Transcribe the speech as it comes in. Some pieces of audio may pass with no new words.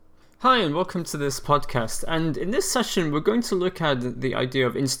Hi, and welcome to this podcast. And in this session, we're going to look at the idea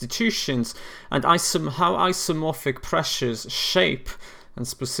of institutions and how isomorphic pressures shape and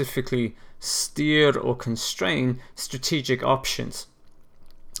specifically steer or constrain strategic options.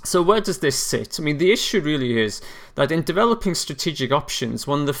 So where does this sit? I mean, the issue really is that in developing strategic options,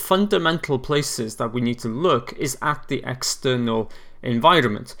 one of the fundamental places that we need to look is at the external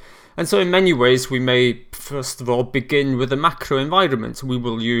environment. And so in many ways, we may, first of all, begin with the macro environment. We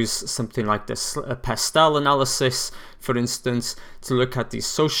will use something like this, a Pestel analysis, for instance, to look at the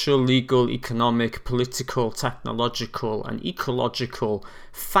social, legal, economic, political, technological, and ecological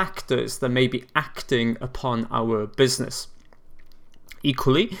factors that may be acting upon our business.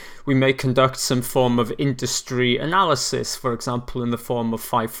 Equally, we may conduct some form of industry analysis, for example, in the form of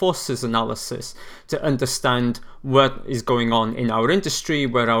five forces analysis, to understand what is going on in our industry,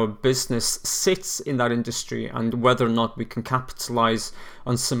 where our business sits in that industry, and whether or not we can capitalize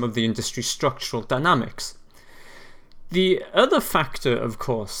on some of the industry structural dynamics. The other factor, of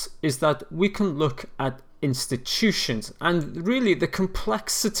course, is that we can look at institutions and really the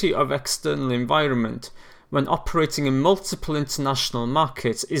complexity of external environment when operating in multiple international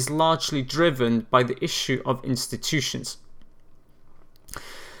markets is largely driven by the issue of institutions.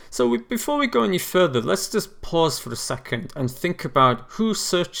 So before we go any further, let's just pause for a second and think about who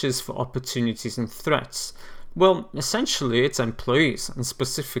searches for opportunities and threats. Well, essentially it's employees, and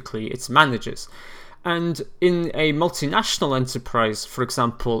specifically it's managers. And in a multinational enterprise, for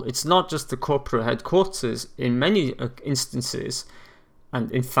example, it's not just the corporate headquarters. In many instances,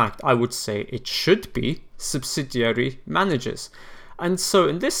 and in fact, I would say it should be subsidiary managers. And so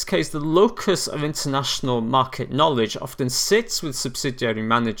in this case, the locus of international market knowledge often sits with subsidiary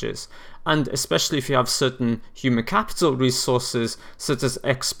managers. And especially if you have certain human capital resources, such as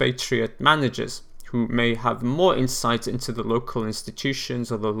expatriate managers, who may have more insight into the local institutions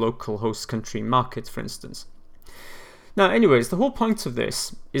or the local host country market, for instance. Now, anyways, the whole point of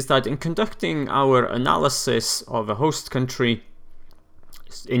this is that in conducting our analysis of a host country,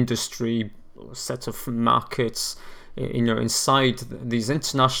 industry, set of markets, inside these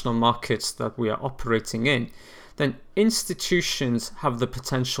international markets that we are operating in, then institutions have the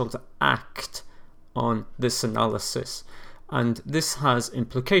potential to act on this analysis. And this has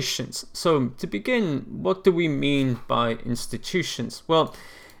implications. So to begin, what do we mean by institutions? Well,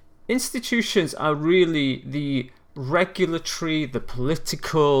 institutions are really the regulatory, the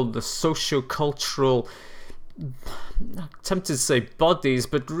political, the socio-cultural, I'm tempted to say bodies,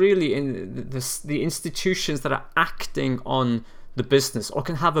 but really in the institutions that are acting on the business or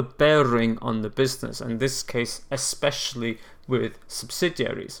can have a bearing on the business, in this case especially with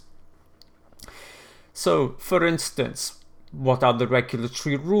subsidiaries. So, for instance, what are the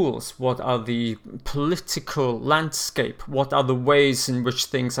regulatory rules? What are the political landscape? What are the ways in which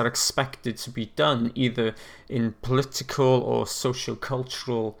things are expected to be done, either in political or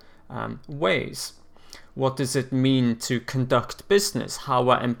social-cultural ways? What does it mean to conduct business? How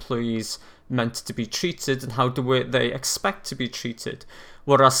are employees meant to be treated, and how do they expect to be treated?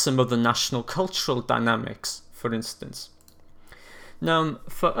 What are some of the national cultural dynamics, for instance? Now,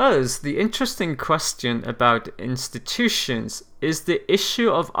 for us, the interesting question about institutions is the issue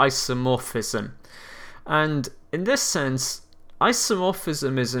of isomorphism. And in this sense,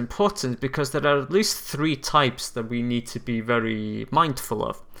 isomorphism is important because there are at least three types that we need to be very mindful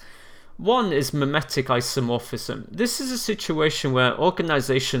of. One is mimetic isomorphism. This is a situation where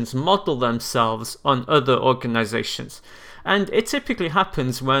organizations model themselves on other organizations. And it typically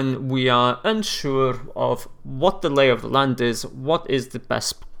happens when we are unsure of what the lay of the land is, what is the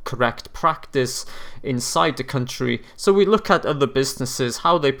best correct practice inside the country. So we look at other businesses,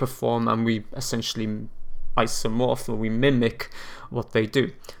 how they perform, and we essentially isomorph, or we mimic what they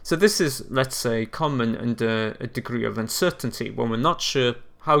do. So this is, let's say, common under a degree of uncertainty. When we're not sure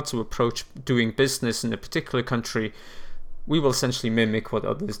how to approach doing business in a particular country, we will essentially mimic what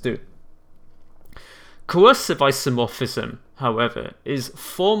others do. Coercive isomorphism, however, is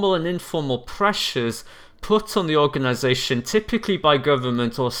formal and informal pressures put on the organization, typically by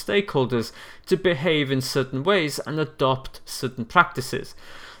government or stakeholders, to behave in certain ways and adopt certain practices.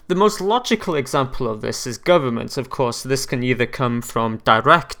 The most logical example of this is government. Of course, this can either come from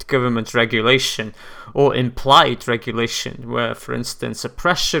direct government regulation or implied regulation, where, for instance, a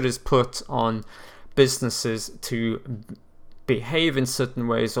pressure is put on businesses to behave in certain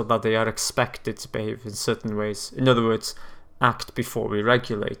ways, or that they are expected to behave in certain ways. In other words, act before we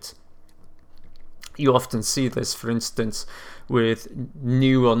regulate. You often see this, for instance, with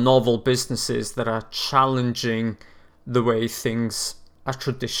new or novel businesses that are challenging the way things are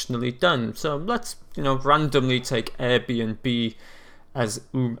traditionally done. So let's randomly take Airbnb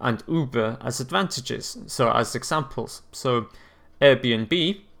and Uber as advantages, so as examples. So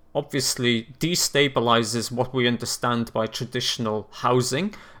Airbnb obviously destabilizes what we understand by traditional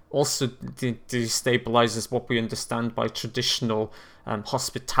housing, also destabilizes what we understand by traditional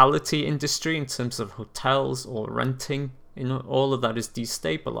hospitality industry in terms of hotels or renting. All of that is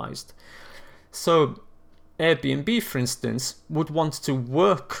destabilized. So Airbnb, for instance, would want to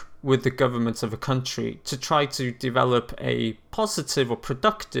work with the government of a country to try to develop a positive or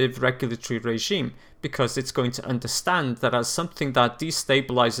productive regulatory regime, because it's going to understand that as something that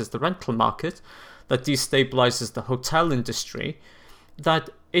destabilizes the rental market, that destabilizes the hotel industry, that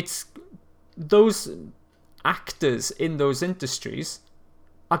it's those actors in those industries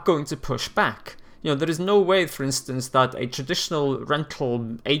are going to push back. There is no way, for instance, that a traditional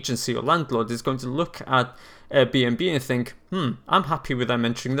rental agency or landlord is going to look at Airbnb and think, I'm happy with them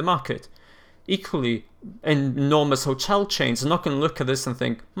entering the market. Equally, enormous hotel chains are not going to look at this and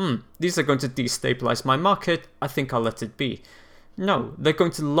think, these are going to destabilize my market, I think I'll let it be. No, they're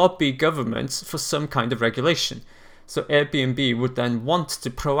going to lobby governments for some kind of regulation. So Airbnb would then want to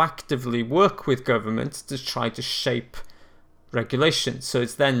proactively work with governments to try to shape regulation. So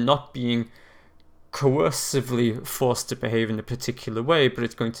it's then not being coercively forced to behave in a particular way, but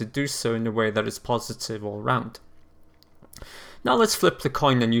it's going to do so in a way that is positive all round. Now let's flip the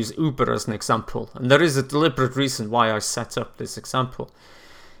coin and use Uber as an example, and there is a deliberate reason why I set up this example.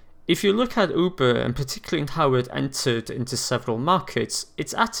 If you look at Uber, and particularly in how it entered into several markets,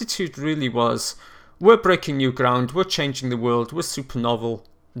 its attitude really was, we're breaking new ground, we're changing the world, we're super novel,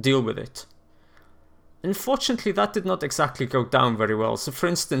 deal with it. Unfortunately, that did not exactly go down very well. So for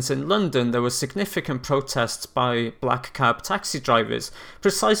instance, in London, there were significant protests by black cab taxi drivers,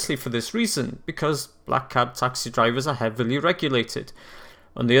 precisely for this reason, because black cab taxi drivers are heavily regulated.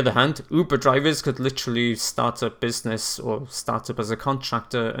 On the other hand, Uber drivers could literally start up business or start up as a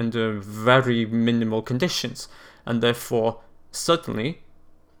contractor under very minimal conditions, and therefore, suddenly,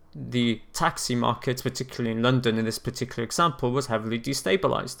 the taxi market, particularly in London in this particular example, was heavily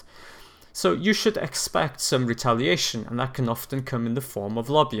destabilized. So you should expect some retaliation, and that can often come in the form of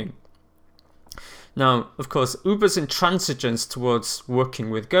lobbying. Now, of course, Uber's intransigence towards working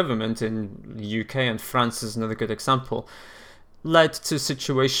with government in the UK, and France is another good example, led to a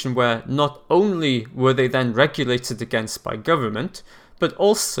situation where not only were they then regulated against by government, but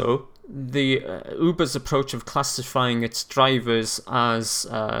also the Uber's approach of classifying its drivers as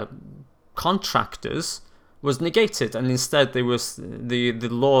contractors was negated, and instead the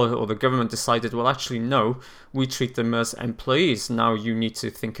law or the government decided, well, actually no, we treat them as employees. Now you need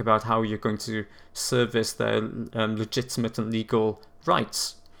to think about how you're going to service their legitimate and legal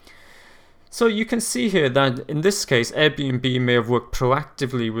rights. So you can see here that in this case, Airbnb may have worked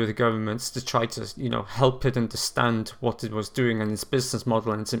proactively with governments to try to, help it understand what it was doing and its business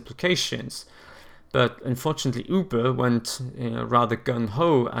model and its implications. But unfortunately, Uber went rather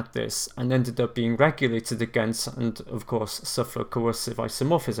gung-ho at this and ended up being regulated against and, of course, suffer coercive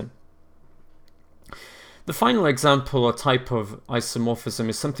isomorphism. The final example or type of isomorphism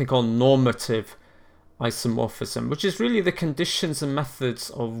is something called normative isomorphism, which is really the conditions and methods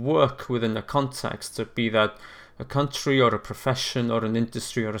of work within a context, to be that a country or a profession or an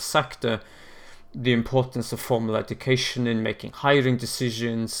industry or a sector, the importance of formal education in making hiring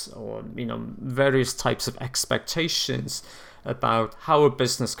decisions, or various types of expectations about how a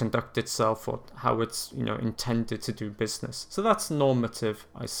business conducts itself or how it's intended to do business. So that's normative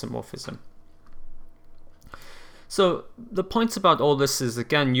isomorphism. So the point about all this is,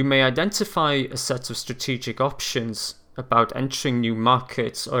 again, you may identify a set of strategic options about entering new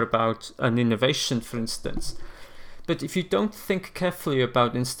markets or about an innovation, for instance. But if you don't think carefully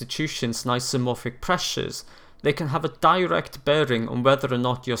about institutions and isomorphic pressures, they can have a direct bearing on whether or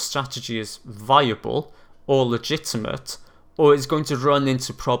not your strategy is viable or legitimate, or is going to run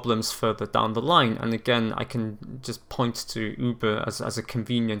into problems further down the line. And again, I can just point to Uber as a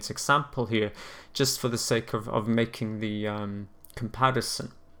convenient example here, just for the sake of making the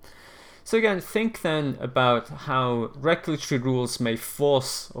comparison. So again, think then about how regulatory rules may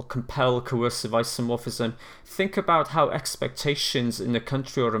force or compel coercive isomorphism. Think about how expectations in a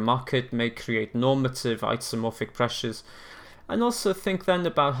country or a market may create normative isomorphic pressures. And also think then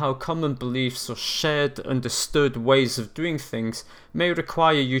about how common beliefs or shared understood ways of doing things may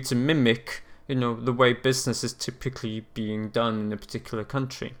require you to mimic, the way business is typically being done in a particular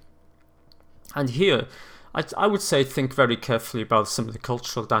country. And here, I would say think very carefully about some of the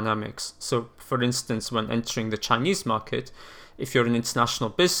cultural dynamics. So, for instance, when entering the Chinese market, if you're an international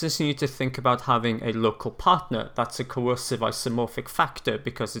business, you need to think about having a local partner. That's a coercive isomorphic factor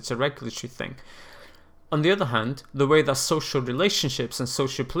because it's a regulatory thing. On the other hand, the way that social relationships and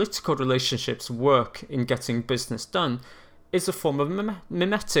socio-political relationships work in getting business done is a form of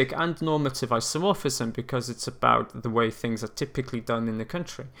mimetic and normative isomorphism, because it's about the way things are typically done in the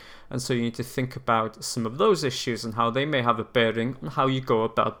country. And so you need to think about some of those issues and how they may have a bearing on how you go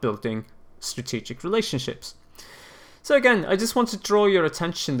about building strategic relationships. So again, I just want to draw your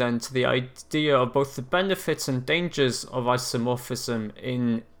attention then to the idea of both the benefits and dangers of isomorphism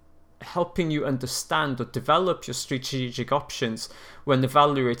in helping you understand or develop your strategic options when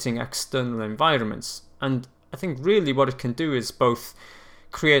evaluating external environments. And I think really what it can do is both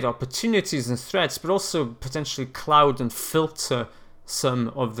create opportunities and threats, but also potentially cloud and filter some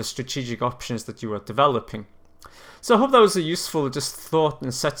of the strategic options that you are developing. So I hope that was a useful just thought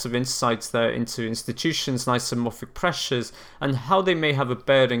and sets of insights there into institutions and isomorphic pressures and how they may have a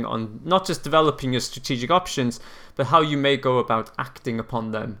bearing on not just developing your strategic options, but how you may go about acting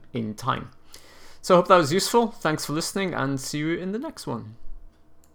upon them in time. So I hope that was useful. Thanks for listening, and see you in the next one.